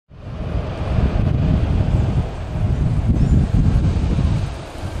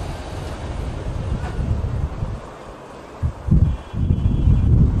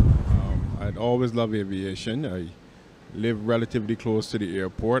always loved aviation. I live relatively close to the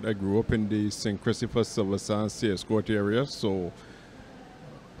airport. I grew up in the St. Christopher, Silver Sands, Sears area, so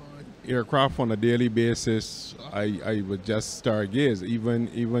aircraft on a daily basis, I would just stargaze.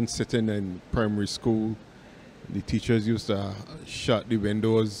 Even sitting in primary school, the teachers used to shut the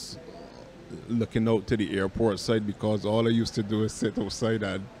windows looking out to the airport side because all I used to do is sit outside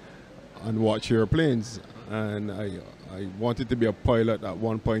and watch airplanes. And I wanted to be a pilot at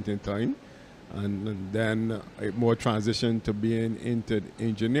one point in time, and then I more transitioned to being into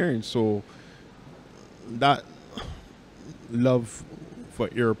engineering. So that love for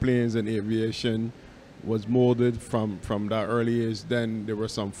airplanes and aviation was molded from that early age. Then there were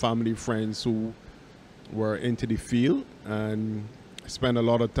some family friends who were into the field, and I spent a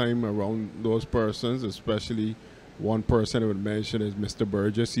lot of time around those persons, especially one person I would mention is Mr.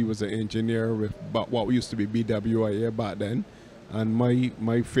 Burgess. He was an engineer with what used to be BWIA back then. And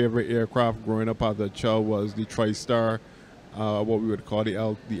my favorite aircraft growing up as a child was the TriStar, what we would call the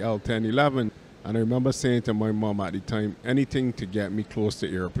L1011. And I remember saying to my mom at the time, anything to get me close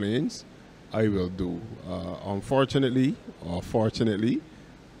to airplanes, I will do. Unfortunately, or fortunately,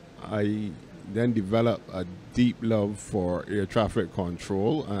 I then developed a deep love for air traffic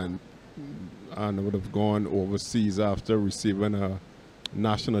control, and I would have gone overseas after receiving a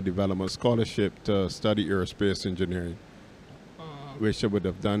National Development Scholarship to study aerospace engineering. Wish I would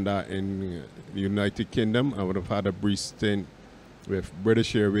have done that in the United Kingdom. I would have had a brief stint with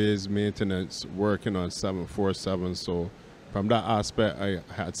British Airways maintenance working on 747. So from that aspect, I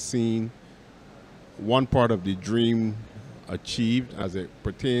had seen one part of the dream achieved as it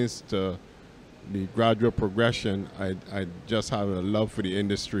pertains to the gradual progression. I just have a love for the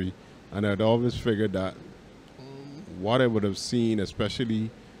industry, and I'd always figured that what I would have seen,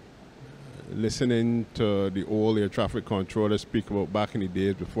 especially listening to the old air traffic controllers speak about back in the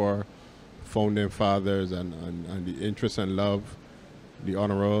days before founding fathers and the interest and love the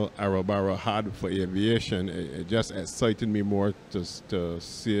Honorable Harold Barrow had for aviation, it just excited me more to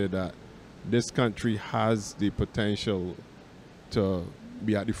see that this country has the potential to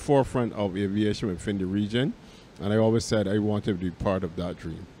be at the forefront of aviation within the region, and I always said I wanted to be part of that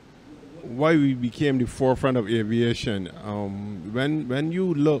dream. Why we became the forefront of aviation, when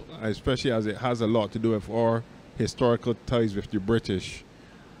you look, especially as it has a lot to do with our historical ties with the British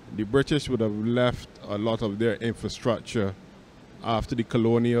would have left a lot of their infrastructure after the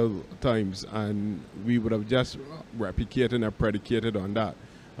colonial times, and we would have just replicated and predicated on that.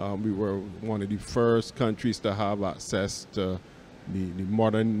 We were one of the first countries to have access to the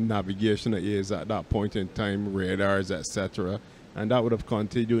modern navigation that is at that point in time, radars, etc. And that would have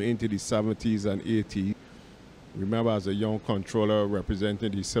continued into the 70s and 80s. Remember, as a young controller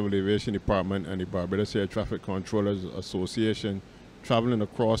representing the Civil Aviation Department and the Barbados Air Traffic Controllers Association, traveling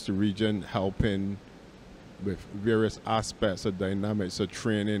across the region, helping with various aspects of dynamics of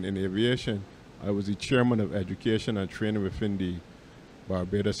training in aviation. I was the chairman of education and training within the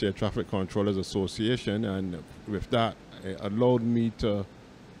Barbados Air Traffic Controllers Association, and with that, it allowed me to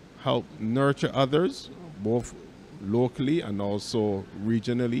help nurture others, both locally and also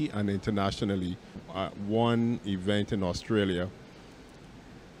regionally and internationally. At one event in Australia,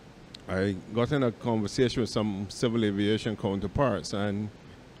 I got in a conversation with some civil aviation counterparts, and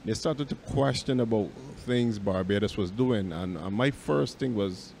they started to question about things Barbados was doing. And my first thing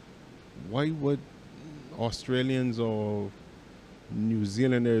was, why would Australians or New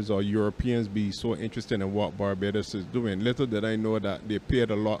Zealanders or Europeans be so interested in what Barbados is doing? Little did I know that they paid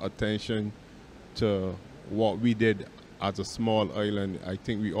a lot of attention to what we did as a small island. I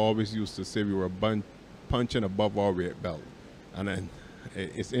think we always used to say we were punching above our weight belt. And then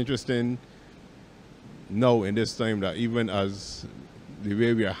it's interesting now in this time that even as the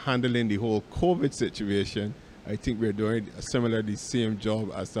way we are handling the whole COVID situation, I think we're doing a similarly same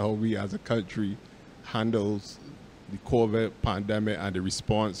job as to how we as a country handles the COVID pandemic and the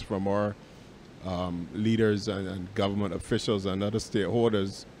response from our leaders and government officials and other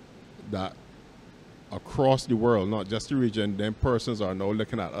stakeholders, that across the world, not just the region, then persons are now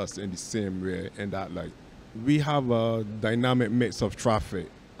looking at us in the same way, in that light. We have a dynamic mix of traffic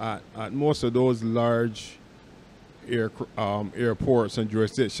at most of those large airports and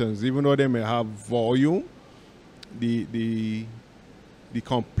jurisdictions. Even though they may have volume, the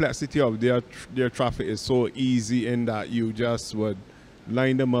complexity of their traffic is so easy in that you just would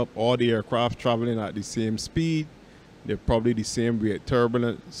line them up, all the aircraft traveling at the same speed. They're probably the same rate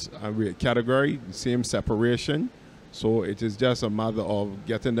turbulence and rate category, the same separation. So it is just a matter of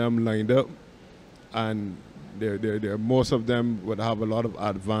getting them lined up, and most of them would have a lot of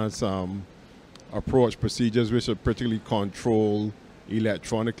advanced approach procedures which would particularly control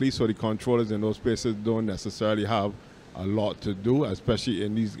electronically, so the controllers in those places don't necessarily have a lot to do, especially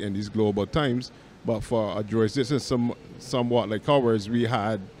in these global times. But for a jurisdiction somewhat like ours, we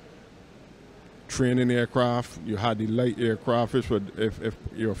had training aircraft, you had the light aircraft, which would, if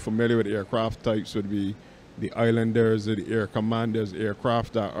you're familiar with aircraft types, would be the Islanders, the Air Commanders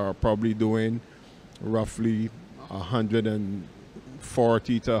aircraft that are probably doing roughly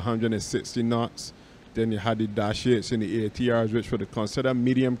 140 to 160 knots. Then you had the Dash 8s and the ATRs, which would consider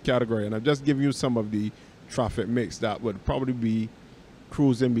medium category. And I'm just giving you some of the traffic mix that would probably be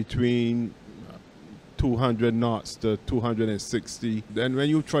cruising between 200 knots to 260. Then when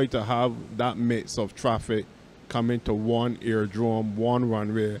you try to have that mix of traffic come into one aerodrome, one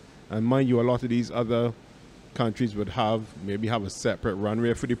runway, and mind you, a lot of these other countries would maybe have a separate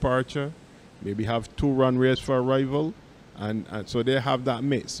runway for departure, maybe have 2 runways for arrival, and so they have that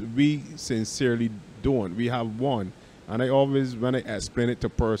mix. We sincerely don't. We have one. And I always, when I explain it to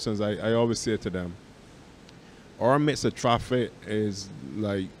persons, I always say to them, our mix of traffic is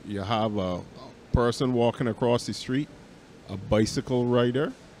like you have a person walking across the street, a bicycle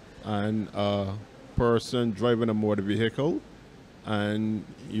rider, and a person driving a motor vehicle, and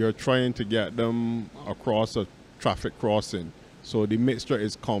you're trying to get them across a traffic crossing. So the mixture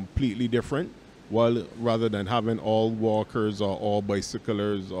is completely different. Well, rather than having all walkers or all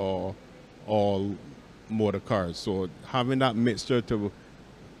bicyclers or all motor cars. So having that mixture to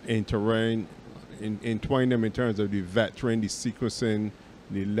entwine them in terms of the vectoring, the sequencing,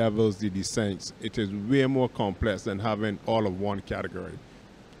 the levels, the descents, it is way more complex than having all of one category.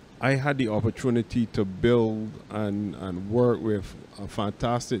 I had the opportunity to build and work with a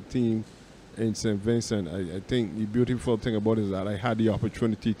fantastic team in St. Vincent. I think the beautiful thing about it is that I had the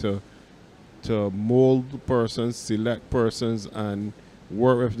opportunity to mold persons, select persons, and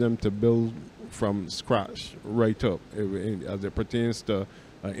work with them to build from scratch right up as it pertains to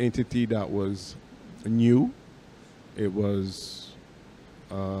an entity that was new. It was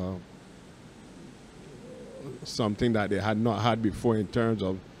something that they had not had before in terms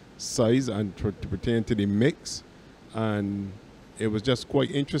of size and to pertain to the mix, and it was just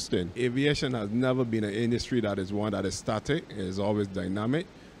quite interesting. Aviation has never been an industry that is one that is static. It is always dynamic.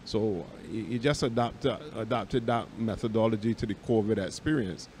 So you just adapted that methodology to the COVID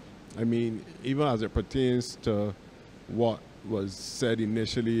experience. I mean, even as it pertains to what was said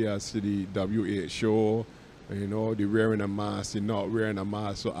initially as to the WHO, you know, the wearing a mask, the not wearing a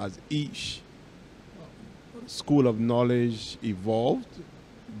mask. So as each school of knowledge evolved,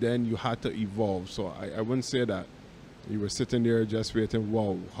 then you had to evolve. So I wouldn't say that you were sitting there just waiting,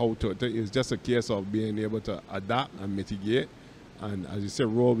 wow, how to. It's just a case of being able to adapt and mitigate. And as you said,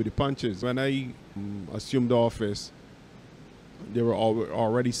 roll with the punches. When I assumed office, there were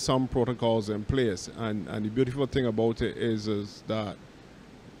already some protocols in place. And the beautiful thing about it is that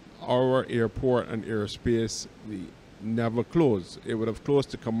our airport and airspace never closed. It would have closed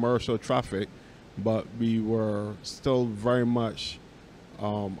to commercial traffic, but we were still very much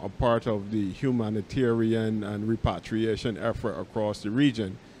a part of the humanitarian and repatriation effort across the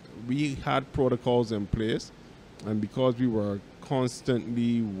region. We had protocols in place, and because we were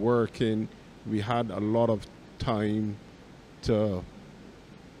constantly working, we had a lot of time to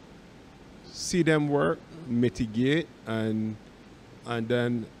see them work, mitigate, and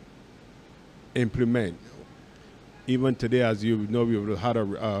then implement. Even today, as you know, we've had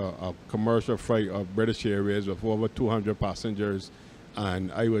a commercial flight of British Airways with over 200 passengers,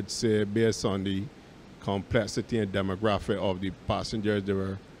 and I would say based on the complexity and demographic of the passengers, there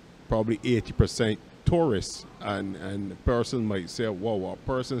were probably 80% tourists, and a person might say, wow, a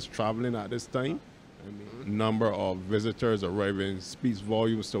person's traveling at this time. I mean, number of visitors arriving speaks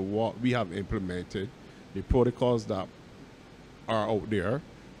volumes to what we have implemented, the protocols that are out there,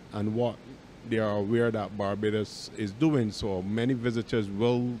 and what they are aware that Barbados is doing. So many visitors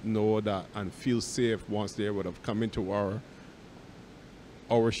will know that and feel safe once they would have come into our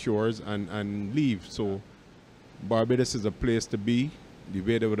shores and leave. So Barbados is a place to be. The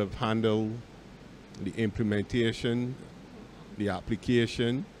way they would have handled the implementation, the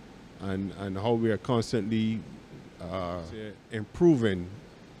application, and how we are constantly improving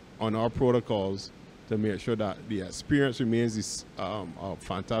on our protocols to make sure that the experience remains a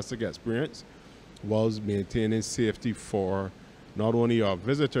fantastic experience, whilst maintaining safety for not only our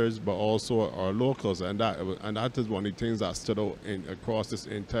visitors but also our locals. And that is one of the things that stood out across this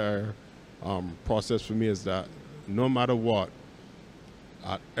entire process for me, is that no matter what,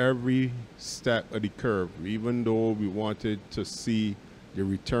 at every step of the curve, even though we wanted to see the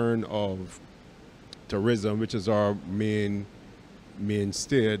return of tourism, which is our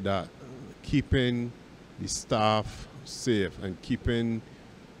mainstay, that keeping the staff safe and keeping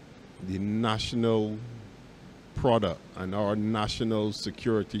the national product and our national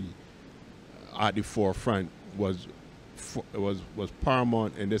security at the forefront was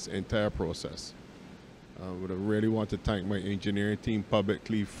paramount in this entire process. I would really want to thank my engineering team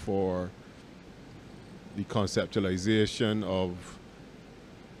publicly for the conceptualization of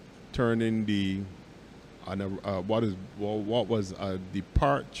turning what was a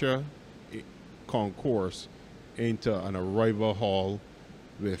departure concourse into an arrival hall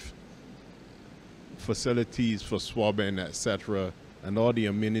with facilities for swabbing, etc., and all the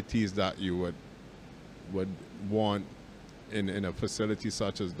amenities that you would want in a facility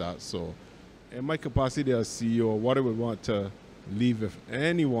such as that. So in my capacity as CEO, what I would want to leave with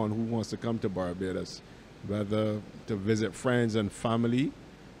anyone who wants to come to Barbados, whether to visit friends and family,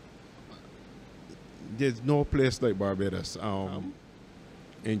 there's no place like Barbados.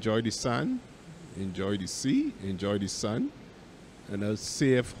 Enjoy the sun, enjoy the sea, enjoy the sun, and a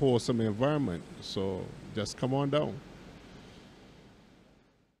safe, wholesome environment. So just come on down.